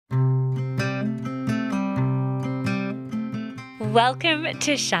Welcome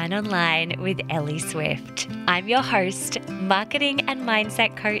to Shine Online with Ellie Swift. I'm your host, marketing and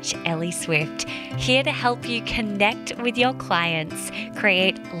mindset coach Ellie Swift, here to help you connect with your clients,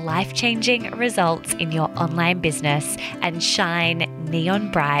 create life-changing results in your online business, and shine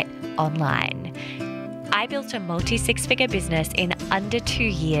neon bright online. I built a multi-six-figure business in under 2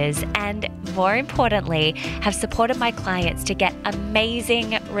 years and, more importantly, have supported my clients to get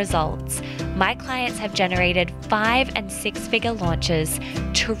amazing results. My clients have generated 5- and 6-figure launches,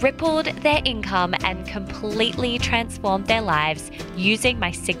 tripled their income, and completely transformed their lives using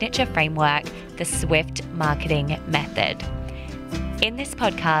my signature framework, the Swift Marketing Method. In this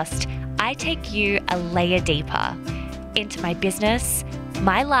podcast, I take you a layer deeper into my business,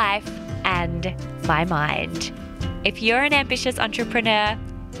 my life, and my mind. If you're an ambitious entrepreneur,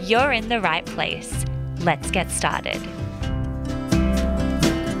 you're in the right place. Let's get started.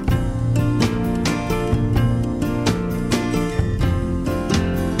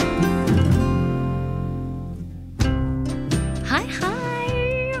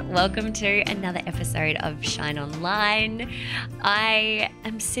 Welcome to another episode of Shine Online. I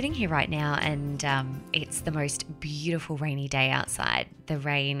am sitting here right now and it's the most beautiful rainy day outside. The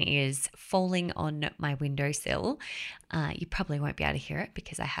rain is falling on my windowsill. You probably won't be able to hear it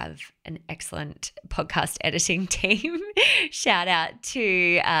because I have an excellent podcast editing team. Shout out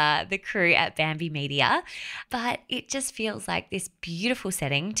to the crew at Bambi Media. But it just feels like this beautiful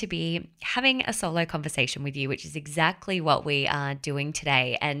setting to be having a solo conversation with you, which is exactly what we are doing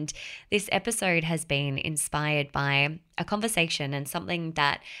today. And this episode has been inspired by a conversation and something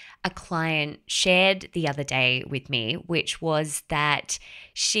that a client shared the other day with me, which was that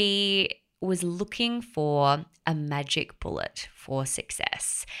she was looking for a magic bullet for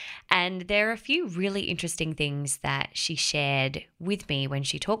success. And there are a few really interesting things that she shared with me when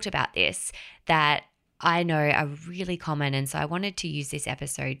she talked about this that I know are really common. And so I wanted to use this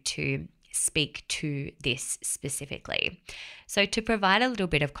episode to speak to this specifically. So to provide a little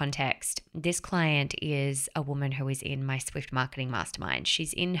bit of context, this client is a woman who is in my Swift Marketing Mastermind.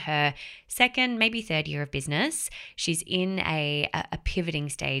 She's in her second, maybe third year of business. She's in a pivoting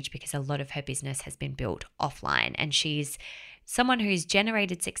stage because a lot of her business has been built offline, and she's someone who's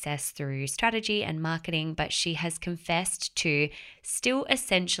generated success through strategy and marketing, but she has confessed to still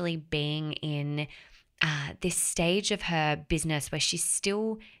essentially being in this stage of her business where she's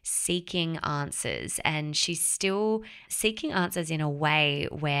still seeking answers, and she's still seeking answers in a way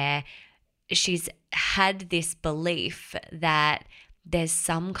where she's had this belief that there's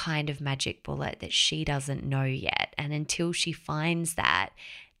some kind of magic bullet that she doesn't know yet. And until she finds that,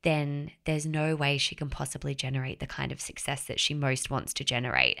 then there's no way she can possibly generate the kind of success that she most wants to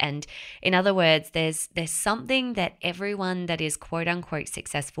generate. And in other words, there's something that everyone that is quote unquote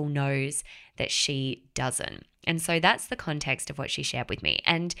successful knows that she doesn't. And so that's the context of what she shared with me.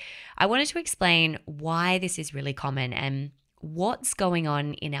 And I wanted to explain why this is really common and what's going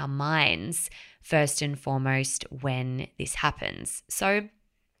on in our minds first and foremost when this happens. So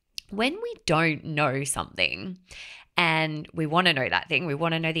when we don't know something, and we want to know that thing, we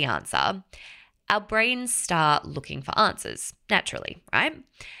want to know the answer, our brains start looking for answers naturally, right?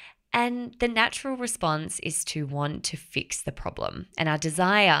 And the natural response is to want to fix the problem. And our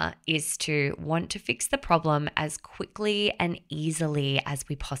desire is to want to fix the problem as quickly and easily as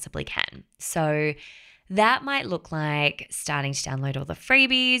we possibly can. So that might look like starting to download all the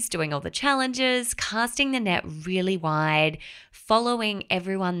freebies, doing all the challenges, casting the net really wide, following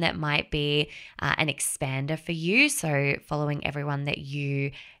everyone that might be an expander for you. So following everyone that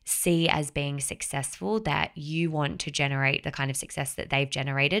you see as being successful, that you want to generate the kind of success that they've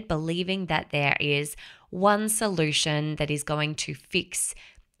generated, believing that there is one solution that is going to fix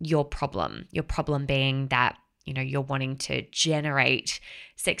your problem being that you're wanting to generate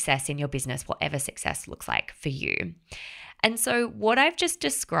success in your business, whatever success looks like for you. And so what I've just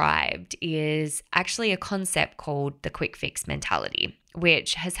described is actually a concept called the quick fix mentality,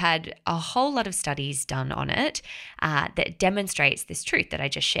 which has had a whole lot of studies done on it that demonstrates this truth that I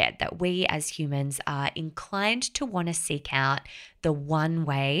just shared, that we as humans are inclined to want to seek out the one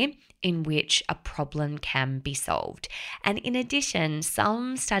way in which a problem can be solved. And in addition,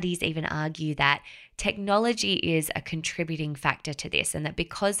 some studies even argue that technology is a contributing factor to this, and that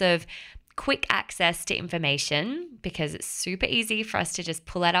because of quick access to information, because it's super easy for us to just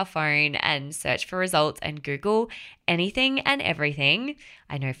pull out our phone and search for results and Google anything and everything.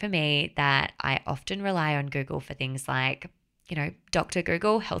 I know for me that I often rely on Google for things like, Dr.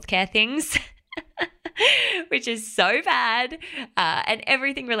 Google, healthcare things, which is so bad, and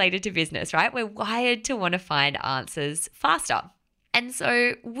everything related to business, right? We're wired to want to find answers faster. And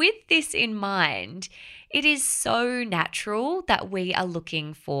so, with this in mind, it is so natural that we are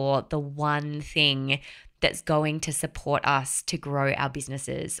looking for the one thing that's going to support us to grow our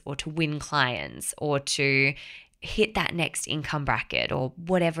businesses or to win clients or to hit that next income bracket or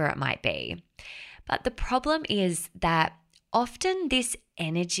whatever it might be. But the problem is that often this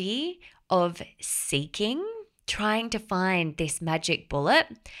energy of seeking, trying to find this magic bullet,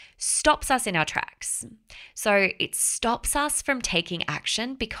 stops us in our tracks. So it stops us from taking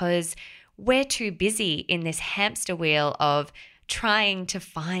action because we're too busy in this hamster wheel of trying to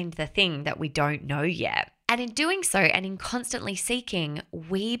find the thing that we don't know yet. And in doing so, and in constantly seeking,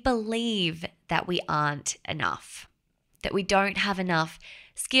 we believe that we aren't enough, that we don't have enough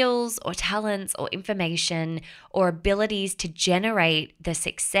skills or talents or information or abilities to generate the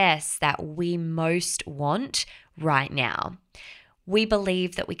success that we most want right now. We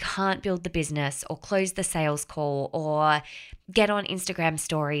believe that we can't build the business or close the sales call or get on Instagram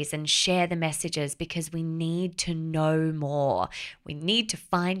stories and share the messages because we need to know more. We need to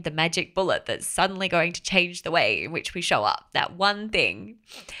find the magic bullet that's suddenly going to change the way in which we show up, that one thing.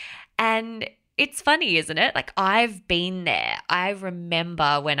 And it's funny, isn't it? Like, I've been there. I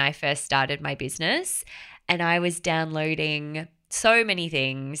remember when I first started my business and I was downloading so many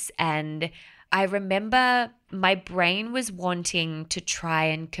things, and I remember my brain was wanting to try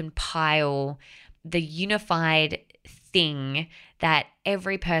and compile the unified thing that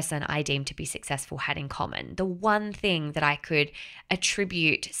every person I deemed to be successful had in common, the one thing that I could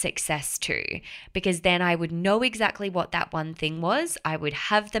attribute success to, because then I would know exactly what that one thing was. I would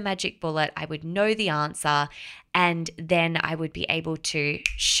have the magic bullet, I would know the answer, and then I would be able to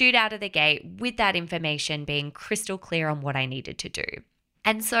shoot out of the gate with that information being crystal clear on what I needed to do.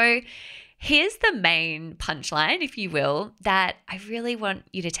 And so here's the main punchline, if you will, that I really want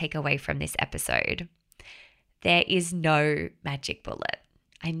you to take away from this episode. There is no magic bullet.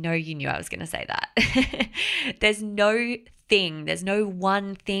 I know you knew I was going to say that. There's no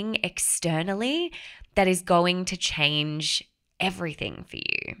one thing externally that is going to change everything for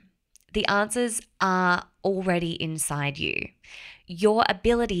you. The answers are already inside you. Your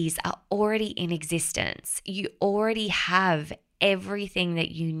abilities are already in existence. You already have everything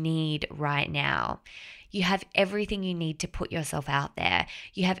that you need right now. You have everything you need to put yourself out there.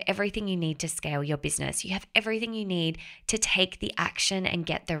 You have everything you need to scale your business. You have everything you need to take the action and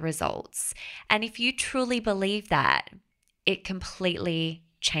get the results. And if you truly believe that, it completely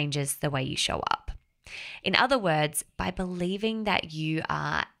changes the way you show up. In other words, by believing that you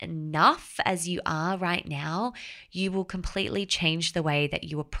are enough as you are right now, you will completely change the way that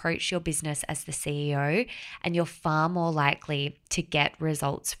you approach your business as the CEO, and you're far more likely to get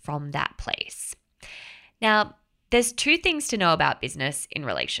results from that place. Now, there's two things to know about business in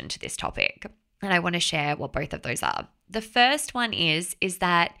relation to this topic, and I want to share what both of those are. The first one is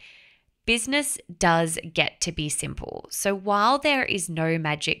that business does get to be simple. So while there is no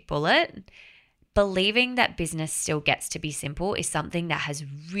magic bullet, believing that business still gets to be simple is something that has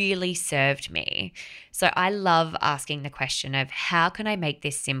really served me. So I love asking the question of, how can I make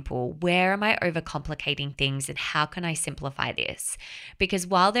this simple? Where am I overcomplicating things, and how can I simplify this? Because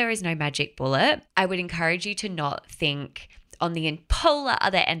while there is no magic bullet, I would encourage you to not think on the polar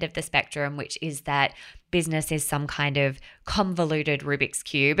other end of the spectrum, which is that business is some kind of convoluted Rubik's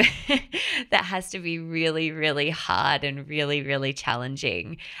Cube that has to be really, really hard and really, really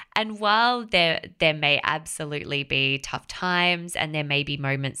challenging. And while there may absolutely be tough times, and there may be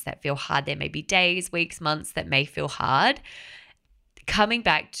moments that feel hard, there may be days, weeks, months that may feel hard, coming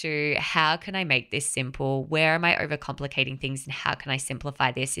back to how can I make this simple? Where am I overcomplicating things, and how can I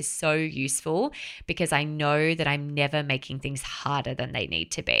simplify this is so useful, because I know that I'm never making things harder than they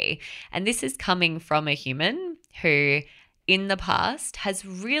need to be. And this is coming from a human who in the past has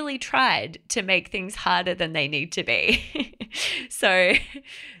really tried to make things harder than they need to be. So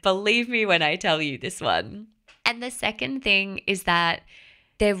believe me when I tell you this one. And the second thing is that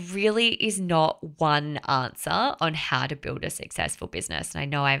there really is not one answer on how to build a successful business. And I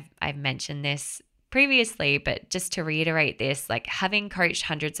know I've mentioned this previously, but just to reiterate this, like, having coached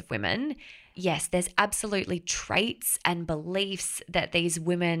hundreds of women, yes, there's absolutely traits and beliefs that these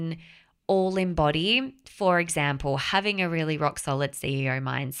women all embody. For example, having a really rock solid CEO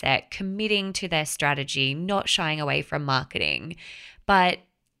mindset, committing to their strategy, not shying away from marketing. But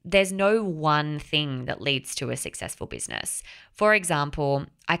there's no one thing that leads to a successful business. For example,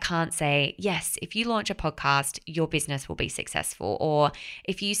 I can't say, yes, if you launch a podcast, your business will be successful. Or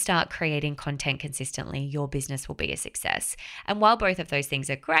if you start creating content consistently, your business will be a success. And while both of those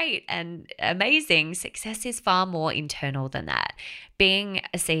things are great and amazing, success is far more internal than that. Being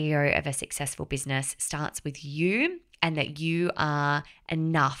a CEO of a successful business starts with you and that you are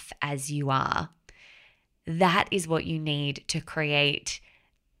enough as you are. That is what you need to create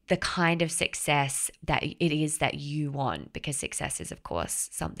the kind of success that it is that you want, because success is, of course,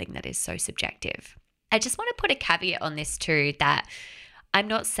 something that is so subjective. I just want to put a caveat on this too, that I'm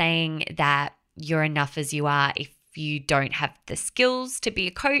not saying that you're enough as you are if you don't have the skills to be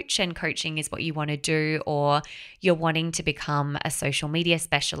a coach and coaching is what you want to do, or you're wanting to become a social media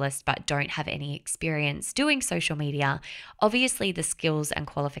specialist but don't have any experience doing social media. Obviously, the skills and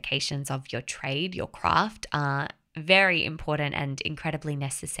qualifications of your trade, your craft, are very important and incredibly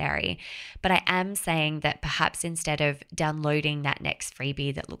necessary. But I am saying that perhaps instead of downloading that next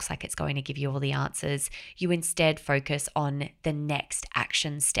freebie that looks like it's going to give you all the answers, you instead focus on the next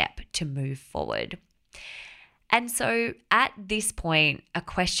action step to move forward. And so at this point, a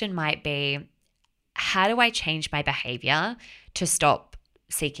question might be, how do I change my behavior to stop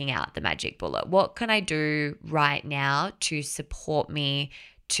seeking out the magic bullet? What can I do right now to support me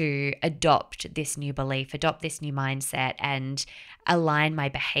to adopt this new belief, adopt this new mindset, and align my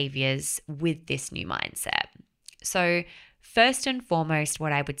behaviors with this new mindset? So first and foremost,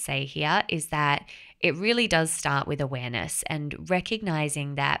 what I would say here is that it really does start with awareness and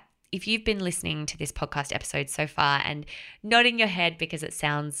recognizing that if you've been listening to this podcast episode so far and nodding your head because it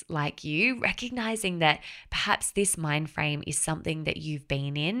sounds like you, recognizing that perhaps this mind frame is something that you've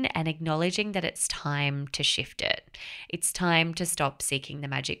been in and acknowledging that it's time to shift it. It's time to stop seeking the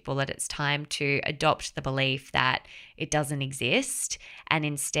magic bullet. It's time to adopt the belief that it doesn't exist and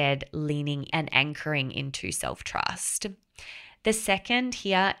instead leaning and anchoring into self-trust. The second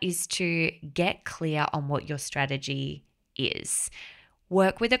here is to get clear on what your strategy is.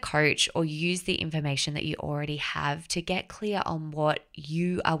 Work with a coach or use the information that you already have to get clear on what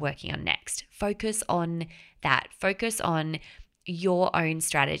you are working on next. Focus on that. Focus on your own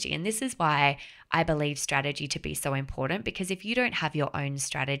strategy. And this is why I believe strategy to be so important, because if you don't have your own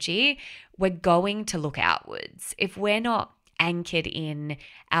strategy, we're going to look outwards. If we're not anchored in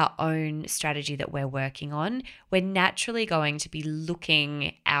our own strategy that we're working on, we're naturally going to be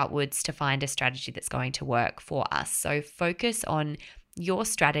looking outwards to find a strategy that's going to work for us. So focus on your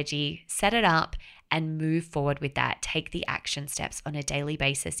strategy, set it up, and move forward with that. Take the action steps on a daily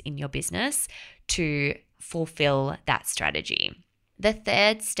basis in your business to fulfill that strategy. The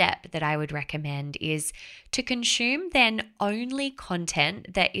third step that I would recommend is to consume then only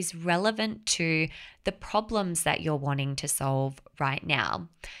content that is relevant to the problems that you're wanting to solve right now.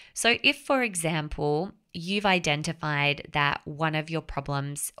 So if, for example, you've identified that one of your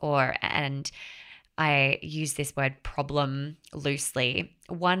problems, and I use this word problem loosely,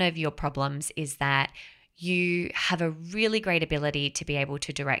 one of your problems is that you have a really great ability to be able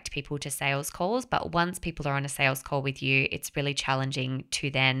to direct people to sales calls, but once people are on a sales call with you, it's really challenging to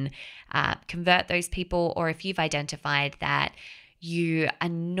then convert those people. Or if you've identified that you are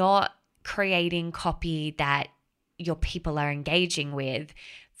not creating copy that your people are engaging with,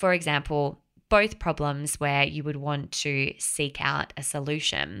 for example, both problems where you would want to seek out a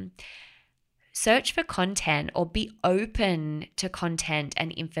solution. Search for content or be open to content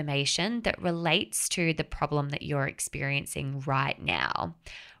and information that relates to the problem that you're experiencing right now,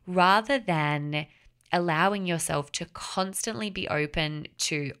 rather than allowing yourself to constantly be open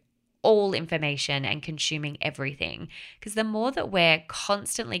to all information and consuming everything. Because the more that we're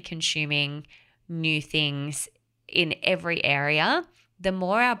constantly consuming new things in every area, the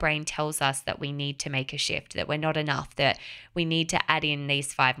more our brain tells us that we need to make a shift, that we're not enough, that we need to add in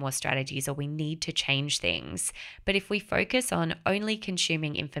these 5 more strategies, or we need to change things. But if we focus on only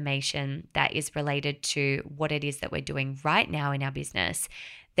consuming information that is related to what it is that we're doing right now in our business,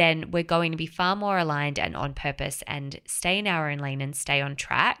 then we're going to be far more aligned and on purpose and stay in our own lane and stay on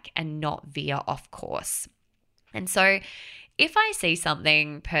track and not veer off course. And so if I see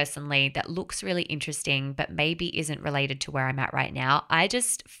something personally that looks really interesting, but maybe isn't related to where I'm at right now, I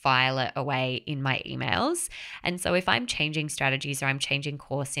just file it away in my emails. And so if I'm changing strategies or I'm changing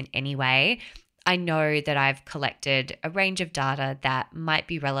course in any way, I know that I've collected a range of data that might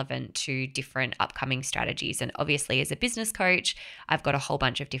be relevant to different upcoming strategies. And obviously, as a business coach, I've got a whole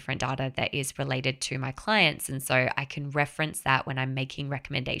bunch of different data that is related to my clients. And so I can reference that when I'm making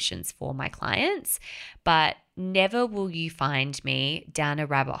recommendations for my clients. But never will you find me down a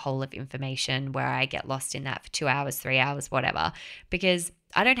rabbit hole of information where I get lost in that for 2 hours, 3 hours, whatever, because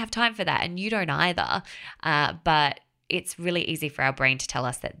I don't have time for that. And you don't either. But it's really easy for our brain to tell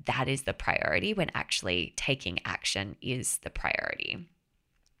us that that is the priority when actually taking action is the priority.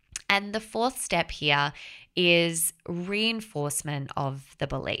 And the fourth step here is reinforcement of the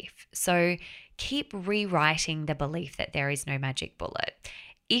belief. So keep rewriting the belief that there is no magic bullet.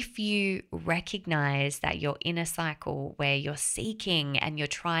 If you recognize that you're in a cycle where you're seeking and you're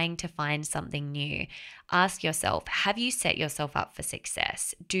trying to find something new, ask yourself, have you set yourself up for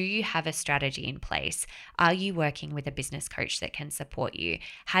success? Do you have a strategy in place? Are you working with a business coach that can support you?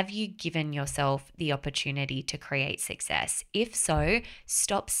 Have you given yourself the opportunity to create success? If so,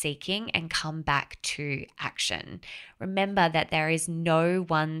 stop seeking and come back to action. Remember that there is no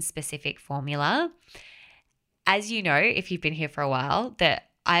one specific formula. As you know, if you've been here for a while, that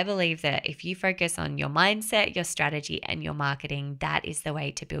I believe that if you focus on your mindset, your strategy, and your marketing, that is the way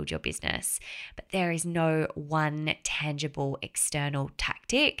to build your business. But there is no one tangible external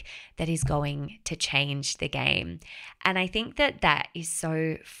tactic that is going to change the game. And I think that that is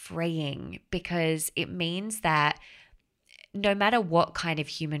so freeing, because it means that no matter what kind of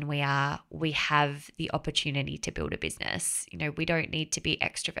human we are, we have the opportunity to build a business. We don't need to be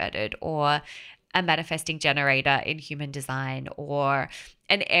extroverted or a manifesting generator in human design or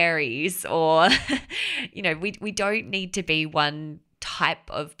an Aries or, we don't need to be one type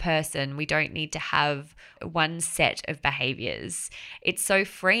of person. We don't need to have one set of behaviors. It's so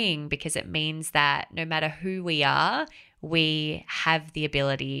freeing because it means that no matter who we are, we have the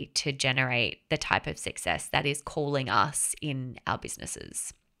ability to generate the type of success that is calling us in our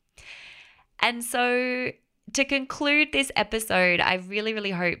businesses. And so, to conclude this episode, I really,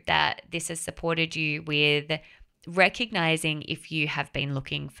 really hope that this has supported you with recognizing if you have been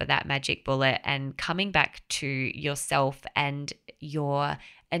looking for that magic bullet and coming back to yourself and your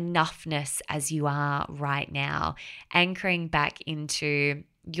enoughness as you are right now, anchoring back into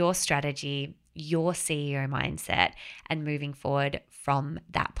your strategy, your CEO mindset, and moving forward from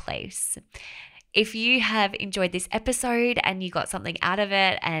that place. If you have enjoyed this episode and you got something out of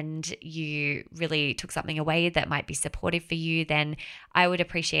it and you really took something away that might be supportive for you, then I would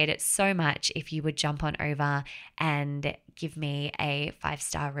appreciate it so much if you would jump on over and give me a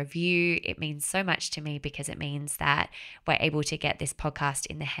 5-star review. It means so much to me because it means that we're able to get this podcast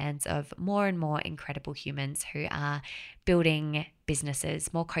in the hands of more and more incredible humans who are building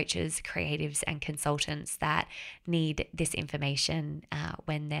businesses, more coaches, creatives, and consultants that need this information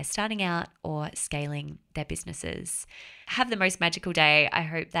when they're starting out or scaling their businesses. Have the most magical day. I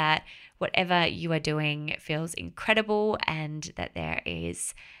hope that whatever you are doing feels incredible and that there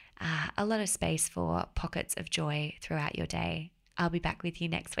is a lot of space for pockets of joy throughout your day. I'll be back with you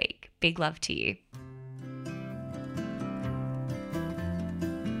next week. Big love to you.